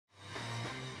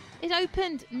It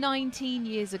opened 19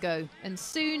 years ago, and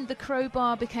soon the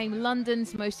Crobar became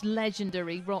London's most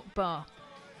legendary rock bar.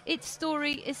 Its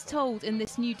story is told in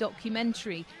this new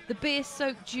documentary, the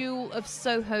beer-soaked jewel of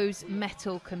Soho's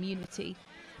metal community.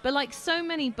 But like so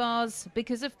many bars,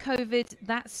 because of COVID,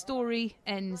 that story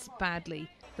ends badly.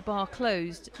 The bar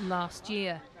closed last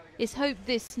year. It's hoped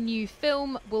this new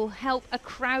film will help a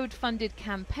crowd-funded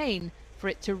campaign for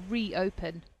it to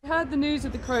reopen. I heard the news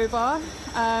of the Crobar,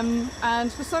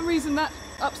 and for some reason that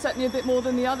upset me a bit more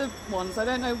than the other ones. I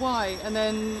don't know why. And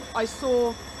then I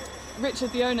saw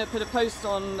Richard, the owner, put a post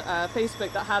on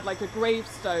Facebook that had like a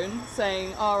gravestone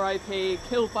saying RIP,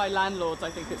 killed by landlords, I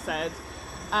think it said.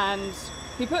 And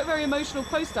he put a very emotional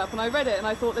post up, and I read it and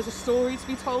I thought there's a story to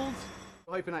be told.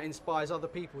 I'm hoping that inspires other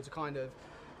people to kind of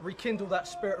rekindle that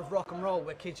spirit of rock and roll,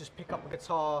 where kids just pick up a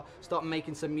guitar, start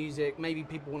making some music. Maybe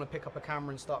people want to pick up a camera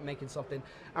and start making something,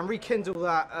 and rekindle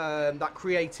that that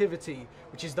creativity,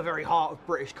 which is the very heart of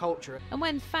British culture. And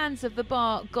when fans of the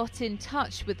bar got in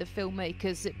touch with the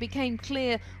filmmakers, it became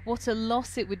clear what a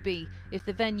loss it would be if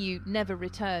the venue never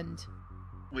returned.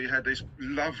 We had this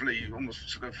lovely, almost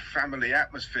sort of family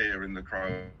atmosphere in the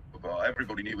Crobar.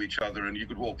 Everybody knew each other, and you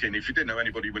could walk in. If you didn't know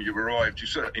anybody when you arrived, you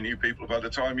certainly knew people by the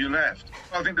time you left.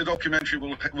 I think the documentary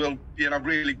will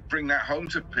really bring that home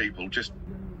to people, just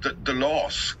the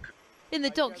loss. In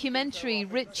the documentary,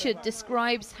 Richard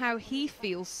describes how he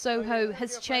feels Soho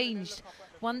has changed.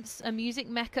 Once a music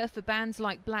mecca for bands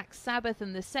like Black Sabbath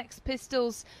and the Sex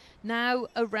Pistols, now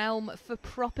a realm for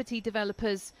property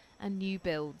developers and new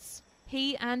builds.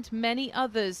 He and many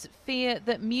others fear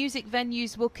that music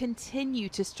venues will continue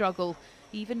to struggle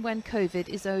even when COVID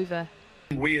is over.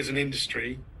 We as an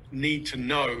industry need to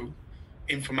know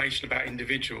information about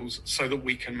individuals so that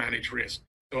we can manage risk.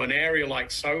 So an area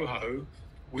like Soho,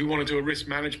 we want to do a risk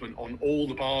management on all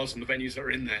the bars and the venues that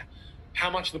are in there. How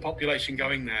much of the population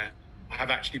going there have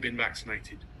actually been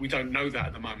vaccinated? We don't know that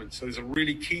at the moment. So there's a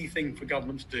really key thing for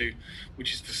government to do,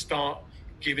 which is to start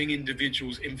giving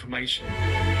individuals information.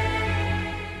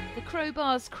 The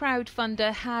Crobar's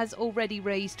crowdfunder has already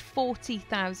raised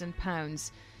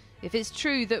 £40,000. If it's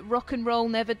true that rock and roll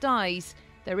never dies,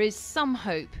 there is some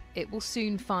hope it will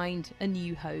soon find a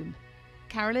new home.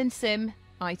 Carolyn Sim,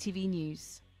 ITV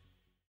News.